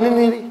डायरेक्ट बन ही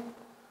नहीं रही,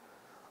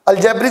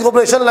 अलजेब्रिक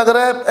ऑपरेशन लग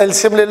रहा है,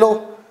 एलसीएम ले लो।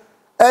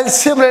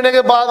 एलसीएम लेने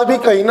के बाद भी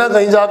कहीं ना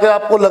कहीं जाके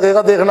आपको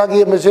लगेगा, देखना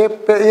कि मुझे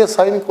ये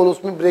साइन कोस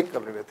में ब्रेक कर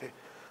लेने थे,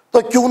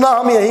 तो क्यों ना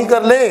हम यही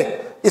कर ले,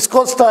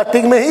 इसको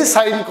स्टार्टिंग में ही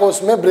साइन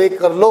कोस में ब्रेक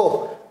कर लो।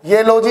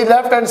 ये लो जी,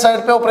 लेफ्ट हैंड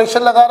साइड पे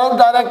ऑपरेशन लगा रहा हूं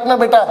डायरेक्ट में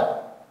बेटा,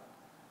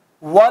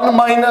 1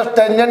 माइनस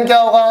टेंजेंट क्या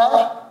होगा,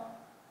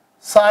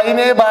 sign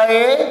A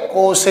by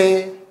cos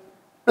A,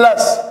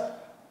 plus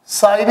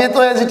sign ए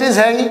तो एज इट इज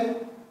है ही,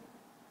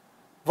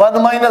 1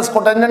 माइनस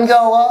कोटेंजेंट क्या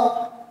होगा,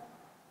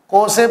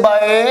 कोस ए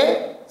by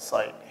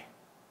sine A.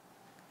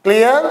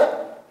 Clear?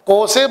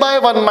 Cos A bye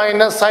 1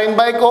 minus sign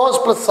by cos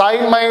plus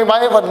sign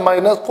bye 1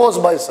 minus cos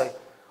by sine.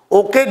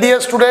 Okay dear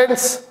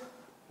students,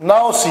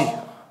 now see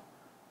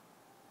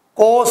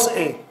cos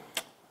A,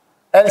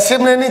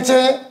 LCM लेनी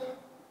चाहिए,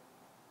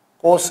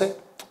 कोस ए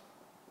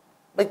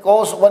भाई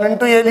cos 1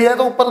 into ये लिया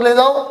तो ऊपर ले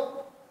जाओ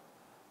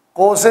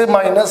cos A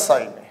minus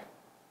sign A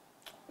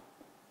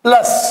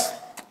plus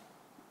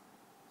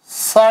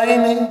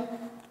sign A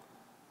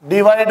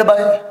divide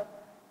by,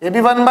 ये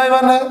भी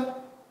 1/1 है,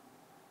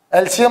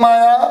 एलसीएम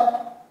आया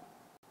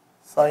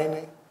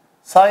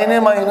साइन ए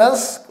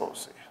माइनस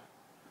कोस ए।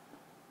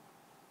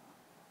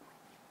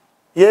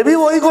 ये भी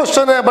वही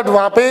क्वेश्चन है बट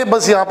वहां पे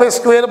बस यहाँ पे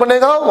स्क्वायर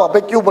बनेगा, वहां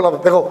पे क्यूब बना।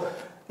 देखो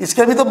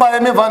इसके भी तो बाय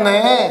में 1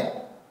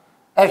 है,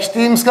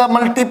 एक्सट्रीम्स का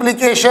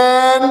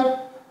मल्टीप्लीकेशन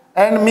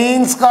एंड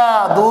मीन्स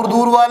का, दूर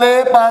दूर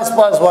वाले पास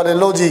पास वाले।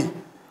 लो जी,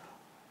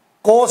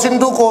 कोस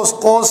into cos,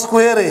 cos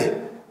square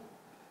A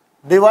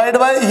divide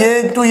by ये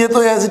इंटू ये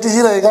तो एज इट इज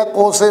ही रहेगा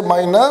कोस ए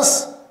माइनस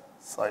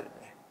साइन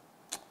ए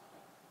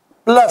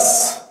प्लस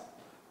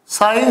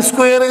साइन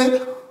स्क्वायर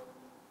ए,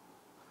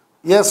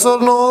 यस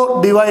और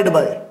नो, डिवाइड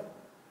बाय,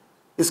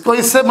 इसको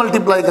इससे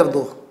मल्टीप्लाई कर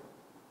दो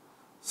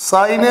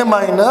साइन ए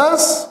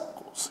माइनस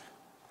कोस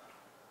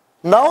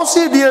ए। नाउ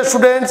सी डियर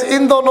स्टूडेंट्स,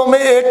 इन दोनों में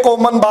एक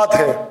कॉमन बात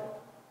है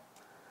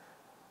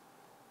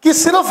कि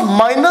सिर्फ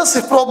माइनस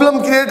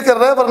प्रॉब्लम क्रिएट कर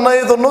रहा है, वरना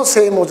ये दोनों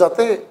सेम हो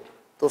जाते।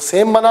 तो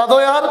सेम बना दो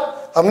यार,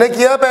 हमने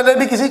किया पहले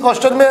भी किसी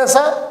क्वेश्चन में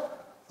ऐसा।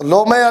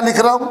 लो मैं यहां लिख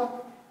रहा हूं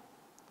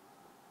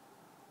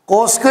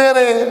कोस स्क्वायर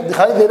ए,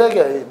 दिखाई दे रहा है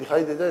क्या, ये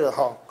दिखाई दे जाएगा,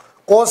 हाँ,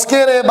 cos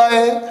square A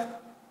by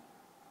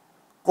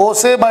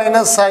cos A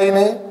minus sign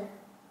A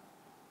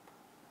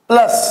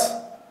plus,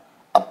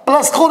 अब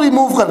प्लस को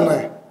रिमूव करना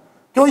है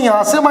क्यों,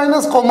 यहां से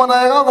माइनस कॉमन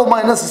आएगा, वो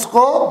माइनस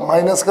इसको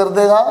माइनस कर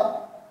देगा,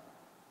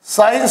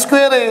 sine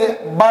square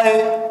A by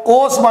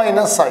cos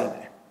minus sign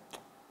A,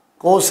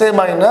 cos A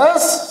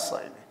minus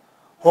sign ए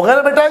हो गया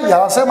ना बेटा।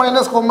 यहां से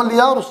माइनस कॉमन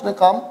लिया और उसने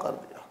काम कर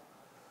दिया।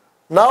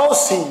 Now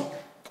see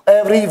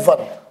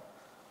everyone,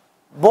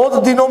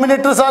 both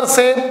denominators are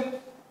same,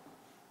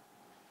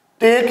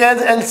 take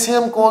as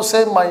LCM cos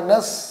A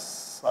minus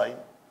sin A.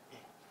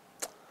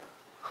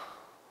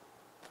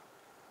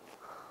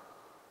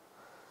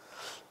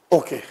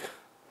 Okay,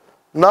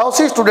 now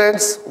see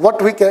students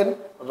what we can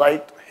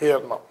write here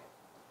now.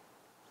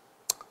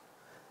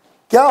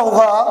 क्या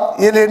होगा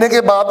ये लेने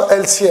के बाद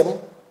LCM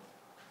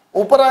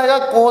ऊपर आएगा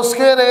कोस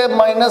स्क्वायर ए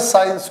माइनस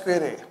साइन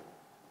स्क्वायर ए,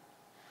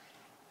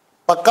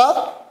 पक्का।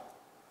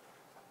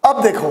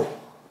 अब देखो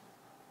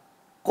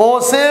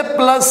कोस ए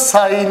plus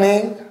sign A,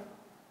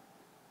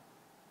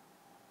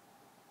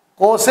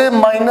 cos A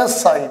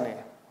minus sign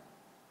A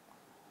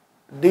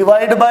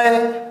divide by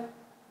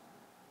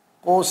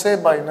cos A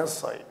minus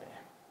sign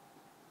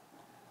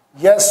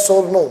A, yes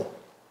और no,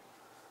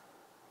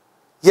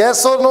 yes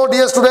or no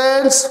dear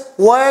students,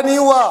 when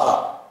you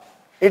are,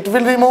 it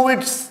will remove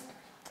its,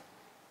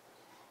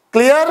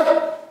 clear?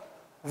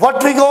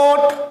 What we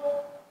got,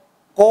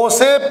 cos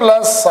A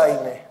plus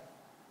sin A,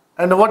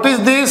 and what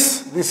is this,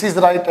 this is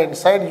right hand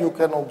side, you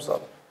can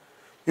observe,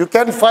 you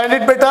can find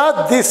it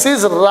beta, this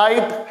is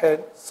right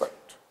hand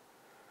side,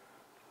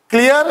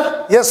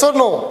 clear? Yes or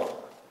no?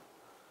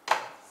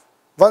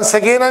 Once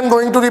again I am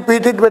going to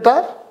repeat it beta,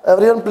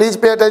 everyone please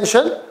pay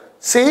attention.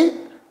 See,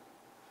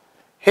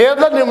 here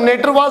the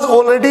numerator was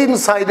already in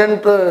sine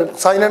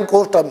and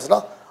cos terms.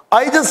 Now,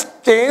 I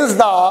just changed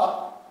the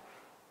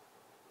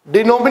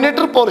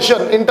denominator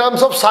portion in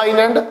terms of sine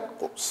and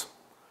cos.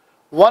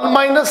 1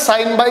 minus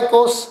sine by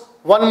cos,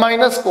 1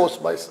 minus cos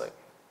by sine.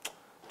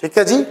 ठीक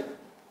है जी,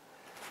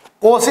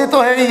 cos ही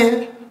तो है ये,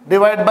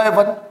 divide by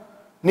 1,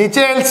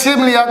 नीचे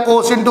LCM लिया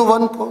cos into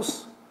 1 cos,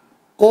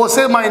 cos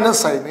ए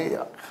minus sign ए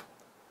यार,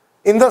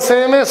 in the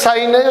same है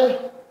sign ए,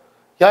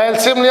 या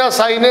एलसीएम लिया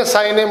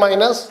साइन ए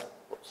माइनस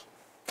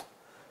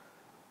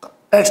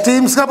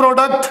एक्सट्रीम्स का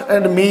प्रोडक्ट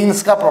एंड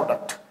मीन्स का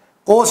product,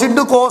 cos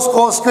into cos,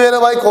 cos square A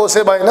by cos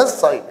A minus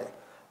sign A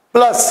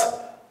plus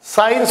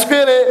sine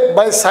square A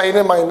by sine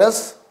A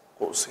minus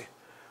cos A.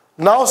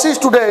 Now see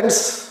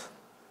students,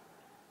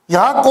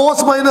 यहां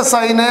कोस minus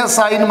sign है,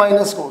 sign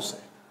minus cos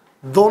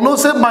है, दोनों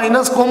से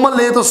minus common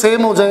ले तो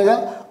same हो जाएगा,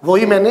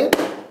 वही मैंने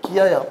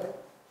किया यहाँ पे,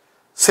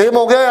 सेम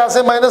हो गया, यहां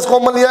से माइनस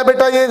कॉमन लिया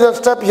बेटा, ये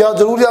स्टेप यहां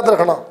जरूर याद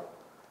रखना,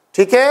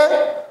 ठीक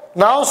है।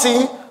 नाउ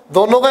सी,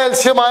 दोनों का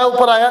एलसीएम आया,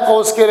 ऊपर आया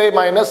कोस स्क्वायर ए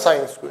माइनस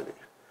साइन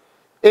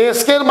स्क्वायर ए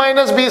स्क्वायर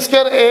माइनस बी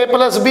स्क्वायर ए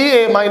प्लस बी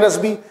ए माइनस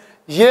बी।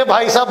 ये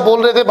भाई साहब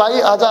बोल रहे थे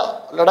भाई आजा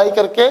लड़ाई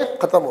करके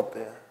खत्म होते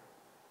हैं,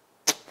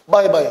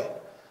 बाय बाय।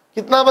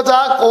 कितना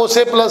बचा, कोस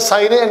ए plus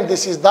sign A, and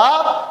this is the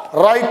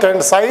right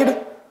hand side.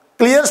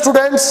 Clear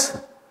students,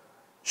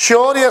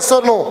 sure, yes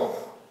और no,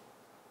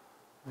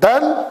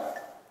 done,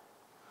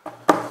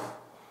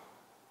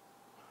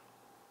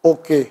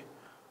 okay.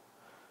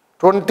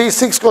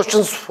 26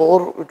 questions for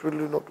it will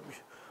not be.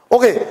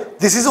 Okay,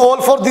 this is all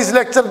for this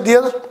lecture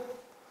dear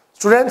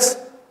students.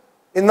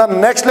 In the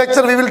next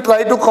lecture we will try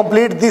to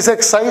complete this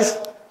exercise.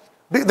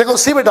 देखो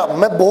सी बेटा,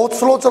 मैं बहुत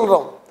slow चल रहा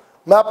हूँ,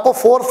 मैं आपको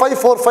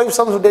 4-5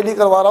 सम्स डेली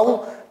करवा रहा हूँ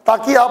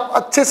ताकि आप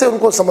अच्छे से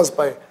उनको समझ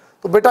पाए।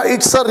 तो बेटा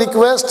इट्स अ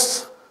रिक्वेस्ट,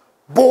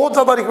 बहुत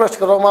ज़्यादा रिक्वेस्ट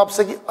कर रहा हूँ मैं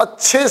आपसे कि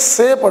अच्छे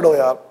से पढ़ो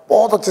यार,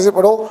 बहुत अच्छे से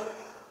पढ़ो,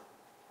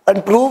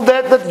 and prove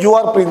that you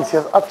are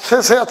प्रिंसियस।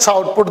 अच्छे से अच्छा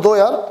आउटपुट दो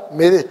यार,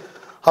 मेरे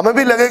हमें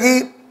भी लगे कि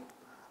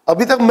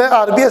अभी तक मैं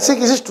आरबीएसई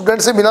किसी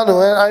स्टूडेंट से मिला नहीं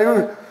हुआ है।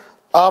 आई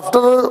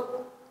आफ्टर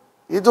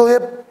ये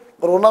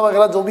कोरोना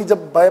वगैरह जो भी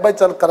जब बाय बाय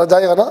चल करा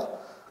जाएगा ना,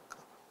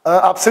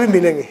 आपसे भी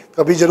मिलेंगे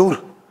कभी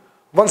जरूर।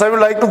 Once I would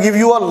like to give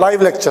you a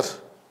live lecture.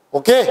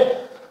 Okay,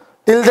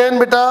 till then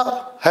बेटा,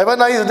 have a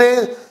nice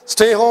day,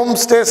 stay home,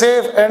 stay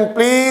safe, and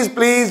please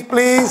please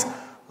please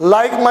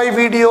like my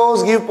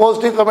videos, give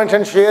positive comments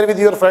and share with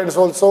your friends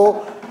also.